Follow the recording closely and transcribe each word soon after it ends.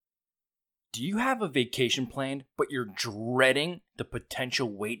Do you have a vacation planned, but you're dreading the potential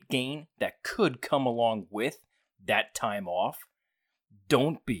weight gain that could come along with that time off?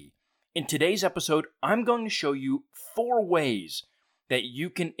 Don't be. In today's episode, I'm going to show you 4 ways that you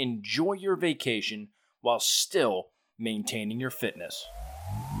can enjoy your vacation while still maintaining your fitness.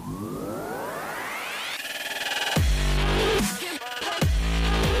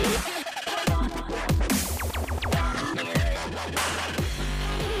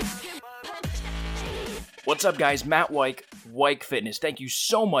 What's up, guys? Matt Wyke, Wyke Fitness. Thank you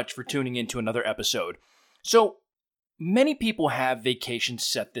so much for tuning in to another episode. So, many people have vacations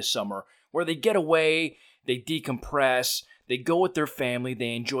set this summer where they get away, they decompress, they go with their family,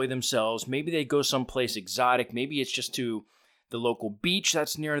 they enjoy themselves. Maybe they go someplace exotic. Maybe it's just to the local beach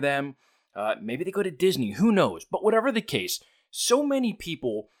that's near them. Maybe they go to Disney. Who knows? But whatever the case, so many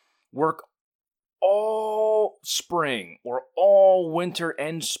people work all spring or all winter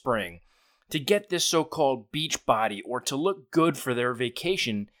and spring to get this so-called beach body or to look good for their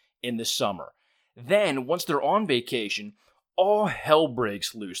vacation in the summer. Then, once they're on vacation, all hell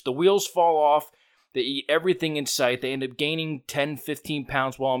breaks loose. The wheels fall off. They eat everything in sight. They end up gaining 10, 15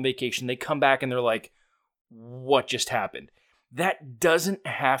 pounds while on vacation. They come back and they're like, what just happened? That doesn't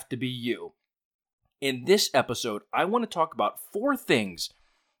have to be you. In this episode, I want to talk about 4 things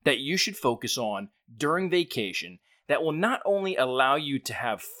that you should focus on during vacation that will not only allow you to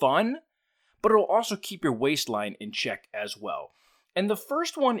have fun, but it'll also keep your waistline in check as well. And the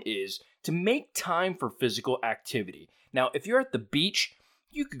first one is to make time for physical activity. Now, if you're at the beach,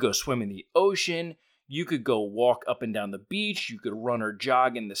 you could go swim in the ocean, you could go walk up and down the beach, you could run or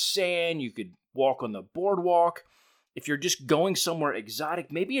jog in the sand, you could walk on the boardwalk. If you're just going somewhere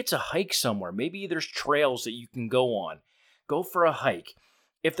exotic, maybe it's a hike somewhere. Maybe there's trails that you can go on. Go for a hike.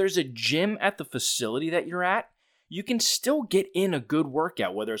 If there's a gym at the facility that you're at, you can still get in a good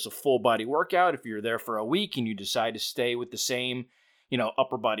workout, whether it's a full body workout, if you're there for a week and you decide to stay with the same,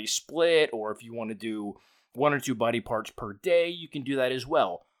 upper body split, or if you want to do 1 or 2 body parts per day, you can do that as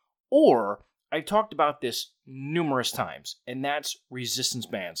well. Or, I've talked about this numerous times, and that's resistance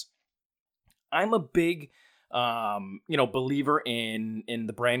bands. I'm a big, believer in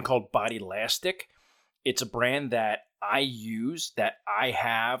the brand called Bodylastic. It's a brand that I use, that I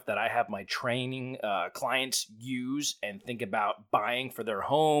have my training clients use and think about buying for their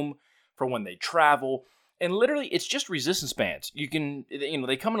home, for when they travel. And literally, it's just resistance bands. You can,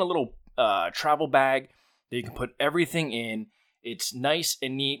 they come in a little travel bag that you can put everything in. It's nice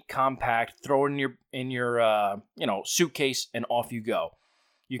and neat, compact. Throw it in your suitcase, and off you go.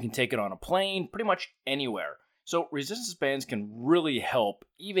 You can take it on a plane, pretty much anywhere. So resistance bands can really help,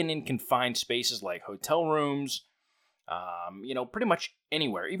 even in confined spaces like hotel rooms. Pretty much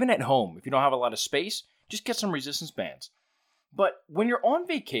anywhere, even at home. If you don't have a lot of space, just get some resistance bands. But when you're on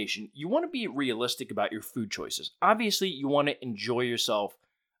vacation, you want to be realistic about your food choices. Obviously, you want to enjoy yourself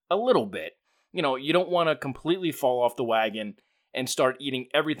a little bit. You don't want to completely fall off the wagon and start eating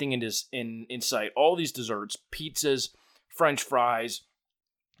everything in sight. All these desserts, pizzas, French fries,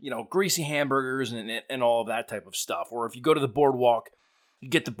 greasy hamburgers and all of that type of stuff. Or if you go to the boardwalk, you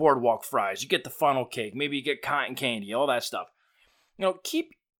get the boardwalk fries, you get the funnel cake, maybe you get cotton candy, all that stuff.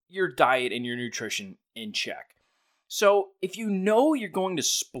 Keep your diet and your nutrition in check. So if you know you're going to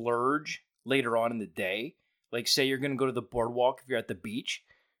splurge later on in the day, like say you're going to go to the boardwalk if you're at the beach,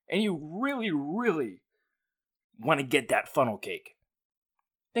 and you really, really want to get that funnel cake,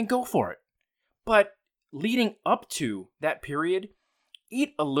 then go for it. But leading up to that period,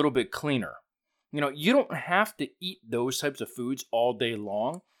 eat a little bit cleaner. You don't have to eat those types of foods all day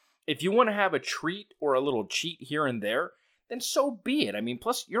long. If you want to have a treat or a little cheat here and there, then so be it.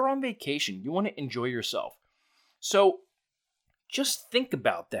 Plus you're on vacation. You want to enjoy yourself. So just think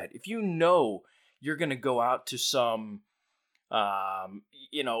about that. If you know you're going to go out to some,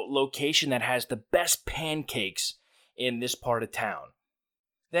 location that has the best pancakes in this part of town,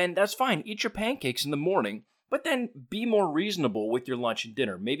 then that's fine. Eat your pancakes in the morning. But then be more reasonable with your lunch and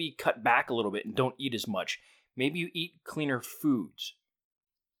dinner. Maybe cut back a little bit and don't eat as much. Maybe you eat cleaner foods.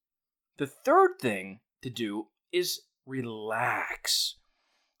 The third thing to do is relax.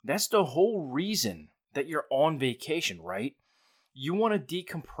 That's the whole reason that you're on vacation, right? You want to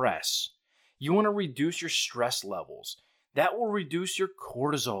decompress. You want to reduce your stress levels. That will reduce your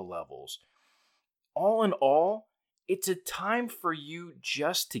cortisol levels. All in all, it's a time for you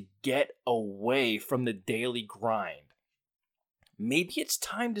just to get away from the daily grind. Maybe it's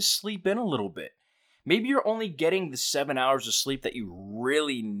time to sleep in a little bit. Maybe you're only getting the 7 hours of sleep that you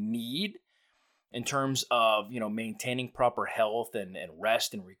really need in terms of, maintaining proper health and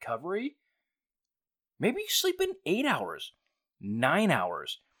rest and recovery. Maybe you sleep in 8 hours, 9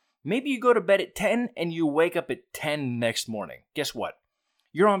 hours. Maybe you go to bed at 10 and you wake up at 10 next morning. Guess what?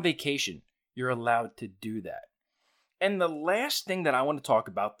 You're on vacation. You're allowed to do that. And the last thing that I want to talk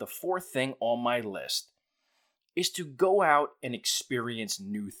about, the fourth thing on my list, is to go out and experience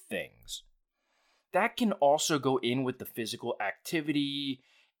new things. That can also go in with the physical activity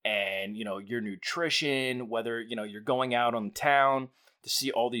and, your nutrition, whether, you're going out on town to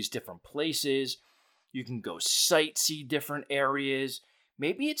see all these different places. You can go sightsee different areas.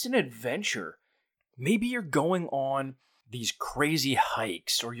 Maybe it's an adventure. Maybe you're going on these crazy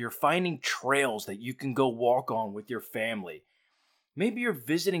hikes, or you're finding trails that you can go walk on with your family. Maybe you're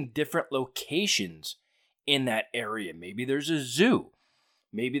visiting different locations in that area. Maybe there's a zoo.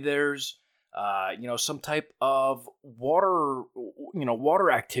 Maybe there's, some type of water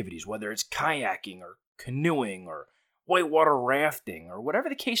activities, whether it's kayaking or canoeing or whitewater rafting or whatever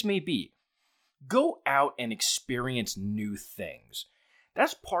the case may be. Go out and experience new things.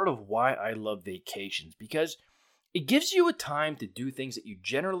 That's part of why I love vacations, because it gives you a time to do things that you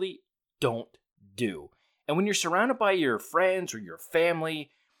generally don't do. And when you're surrounded by your friends or your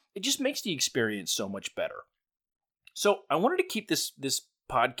family, it just makes the experience so much better. So I wanted to keep this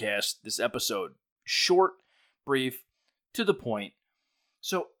podcast, this episode, short, brief, to the point.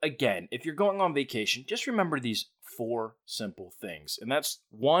 So again, if you're going on vacation, just remember these 4 simple things. And that's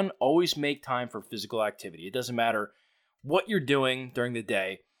 1, always make time for physical activity. It doesn't matter what you're doing during the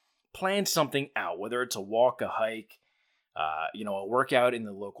day. Plan something out, whether it's a walk, a hike, a workout in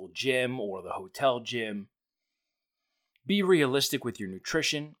the local gym or the hotel gym. Be realistic with your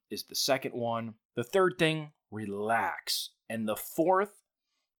nutrition is the second one. The third thing, relax. And the fourth,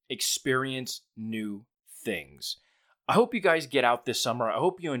 experience new things. I hope you guys get out this summer. I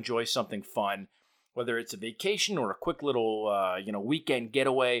hope you enjoy something fun, whether it's a vacation or a quick little, weekend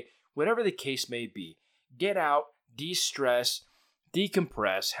getaway, whatever the case may be. Get out, de-stress,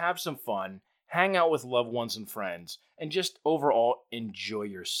 decompress, have some fun, hang out with loved ones and friends, and just overall enjoy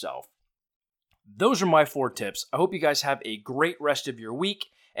yourself. Those are my 4 tips. I hope you guys have a great rest of your week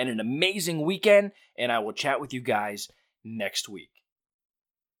and an amazing weekend, and I will chat with you guys next week.